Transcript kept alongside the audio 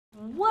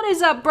What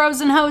is up,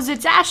 bros and hoes?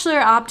 It's Ashley or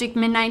Optic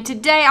Midnight.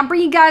 Today, I'm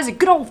bringing you guys a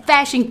good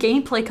old-fashioned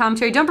gameplay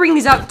commentary. Don't bring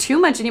these out too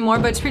much anymore,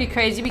 but it's pretty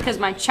crazy because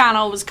my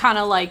channel was kind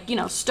of like, you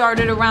know,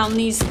 started around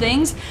these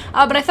things.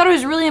 But I thought it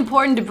was really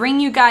important to bring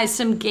you guys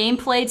some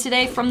gameplay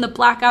today from the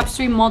Black Ops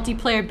 3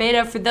 multiplayer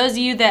beta. For those of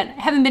you that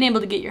haven't been able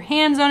to get your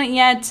hands on it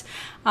yet,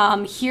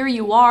 here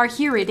you are,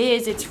 here it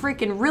is. It's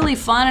freaking really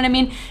fun. And I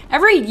mean,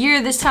 every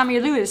year this time of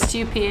year, look at this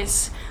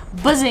two-piece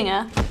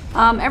bazinga.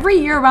 Every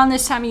year around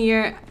this time of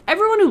year,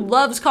 everyone who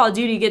loves Call of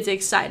Duty gets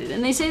excited,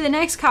 and they say the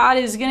next COD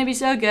is going to be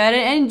so good,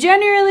 and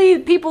generally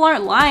people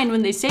aren't lying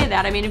when they say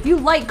that. I mean, if you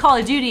like Call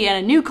of Duty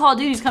and a new Call of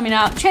Duty is coming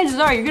out, chances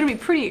are you're going to be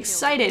pretty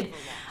excited.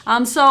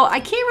 So I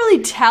can't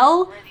really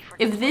tell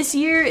if this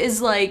year is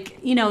like,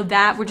 you know,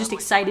 that we're just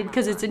excited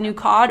because it's a new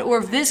COD, or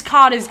if this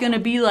COD is going to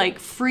be like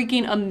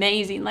freaking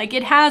amazing. Like,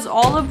 it has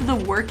all of the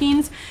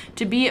workings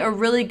to be a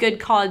really good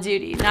Call of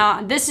Duty.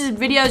 Now, this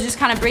video is just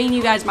kind of bringing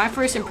you guys my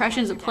first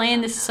impressions of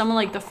playing. This is some of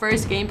like the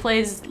first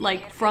gameplays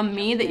like from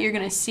me that you're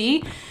going to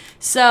see.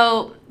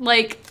 So,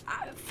 like,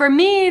 for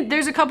me,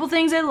 there's a couple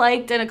things I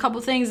liked and a couple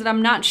things that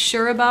I'm not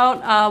sure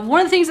about.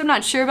 One of the things I'm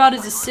not sure about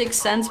is the 6th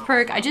Sense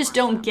perk. I just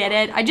don't get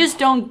it. I just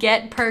don't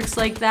get perks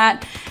like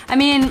that. I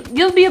mean,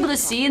 you'll be able to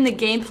see in the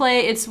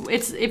gameplay, it's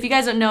if you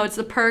guys don't know, it's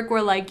the perk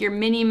where like your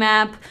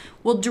mini-map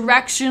will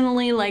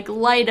directionally like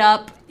light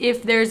up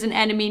if there's an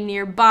enemy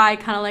nearby,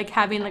 kind of like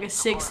having like a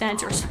 6th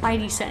Sense or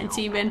Spidey Sense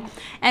even.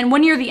 And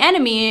when you're the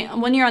enemy,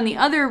 when you're on the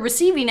other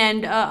receiving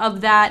end of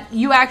that,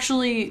 you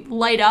actually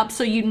light up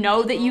so you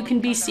know that you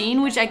can be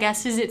seen, which I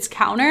guess is its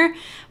counter.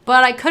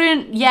 But I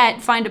couldn't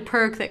yet find a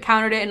perk that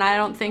countered it, and I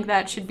don't think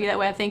that should be that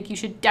way. I think you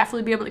should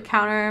definitely be able to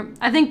counter.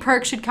 I think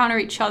perks should counter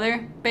each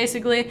other,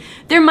 basically.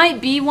 There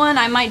might be one,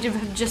 I might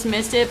have just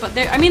missed it, but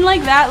there, I mean,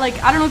 like that,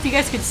 like, I don't know if you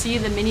guys could see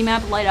the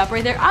mini-map light up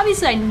right there.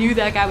 Obviously, I knew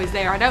that guy was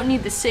there. I don't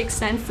need the 6th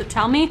Sense to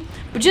tell me,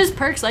 but just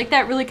perks like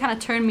that really kind of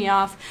turned me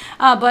off.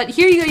 But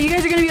here you go. You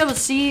guys are going to be able to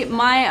see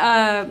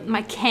my,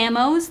 my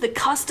camos. The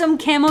custom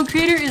camo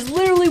creator is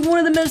literally one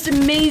of the most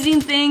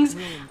amazing things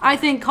I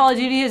think Call of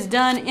Duty has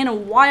done in a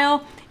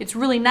while. It's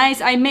really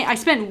nice. I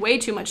spent way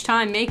too much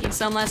time making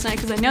some last night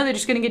because I know they're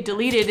just going to get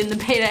deleted in the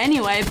beta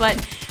anyway,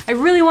 but I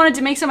really wanted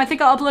to make some. I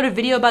think I'll upload a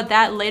video about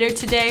that later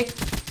today.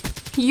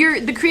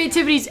 The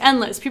creativity is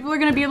endless. People are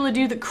going to be able to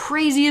do the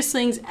craziest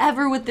things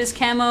ever with this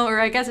camo,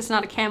 or I guess it's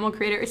not a camo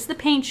creator. It's the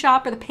paint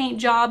shop or the paint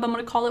job. I'm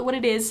going to call it what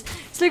it is.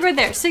 So like right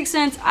there, 6th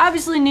Sense.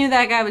 Obviously knew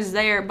that guy was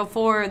there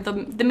before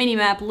the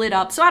mini-map lit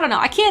up. So I don't know.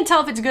 I can't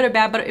tell if it's good or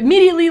bad, but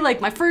immediately, like,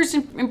 my first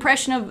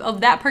impression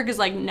of that perk is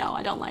like, no,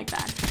 I don't like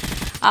that.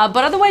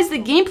 But otherwise,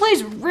 the gameplay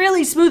is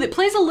really smooth. It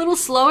plays a little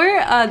slower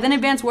than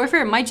Advanced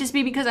Warfare. It might just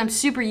be because I'm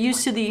super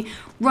used to the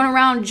run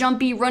around,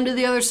 jumpy, run to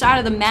the other side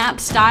of the map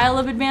style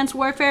of Advanced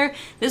Warfare.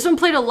 This one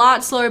played a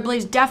lot slower. It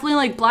plays definitely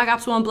like Black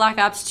Ops 1, Black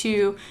Ops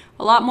 2,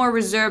 a lot more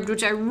reserved,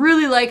 which I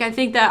really like. I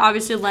think that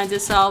obviously lends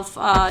itself,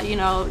 you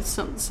know,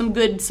 some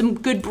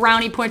good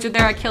brownie points right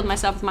there. I killed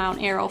myself with my own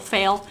arrow.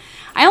 Fail.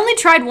 I only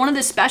tried one of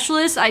the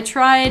specialists. I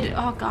tried,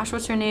 oh gosh,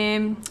 what's her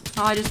name?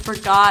 Oh, I just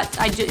forgot.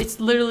 It's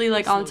literally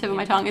like on the tip of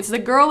my tongue. It's the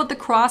girl with the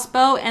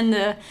crossbow and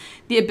the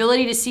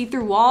ability to see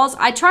through walls.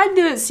 I tried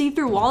the see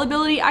through wall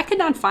ability. I could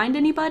not find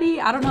anybody.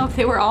 I don't know if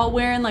they were all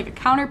wearing like a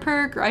counter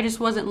perk, or I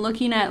just wasn't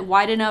looking at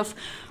wide enough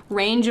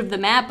range of the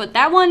map, but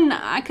that one,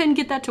 I couldn't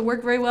get that to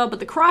work very well.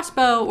 But the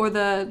crossbow or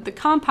the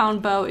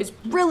compound bow is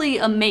really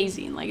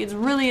amazing. Like, it's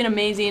really an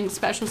amazing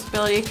specialist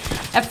ability.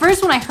 At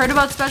first, when I heard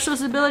about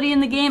specialist ability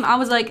in the game, I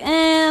was like,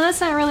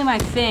 that's not really my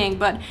thing,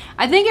 but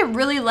I think it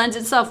really lends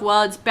itself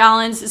well. It's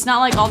balanced. It's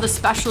not like all the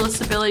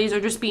specialist abilities are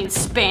just being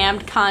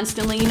spammed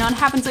constantly. You know, it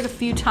happens like a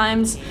few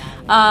times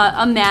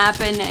a map,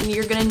 and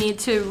you're gonna need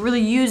to really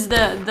use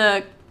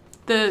the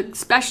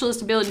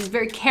specialist abilities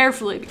very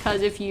carefully,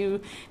 because if you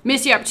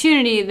miss the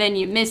opportunity, then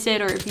you miss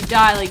it, or if you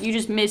die, like, you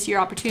just miss your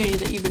opportunity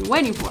that you've been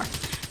waiting for.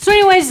 So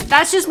anyways,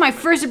 that's just my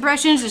first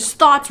impressions, just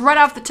thoughts right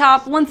off the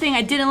top. One thing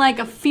I didn't like,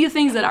 a few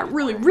things that I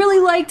really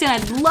liked, and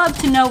I'd love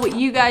to know what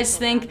you guys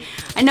think.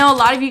 I know a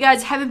lot of you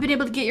guys haven't been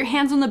able to get your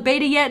hands on the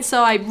beta yet,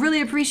 so I really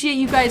appreciate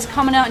you guys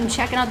coming out and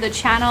checking out the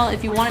channel.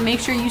 If you want to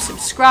make sure you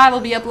subscribe, I'll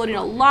be uploading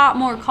a lot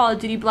more Call of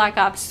Duty Black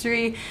Ops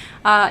 3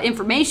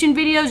 information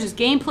videos, just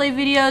gameplay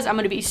videos. I'm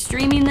going to be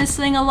streaming this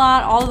thing a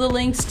lot. All the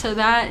links to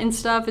that and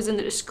stuff is in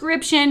the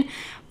description.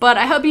 But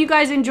I hope you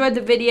guys enjoyed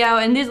the video,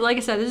 and this, like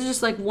I said, this is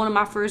just like one of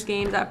my first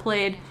games I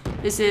played.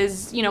 This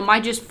is, you know, my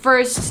just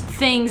first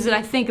things that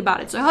I think about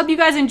it. So I hope you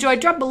guys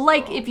enjoyed. Drop a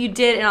like if you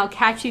did, and I'll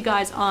catch you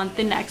guys on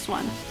the next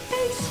one.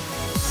 Peace!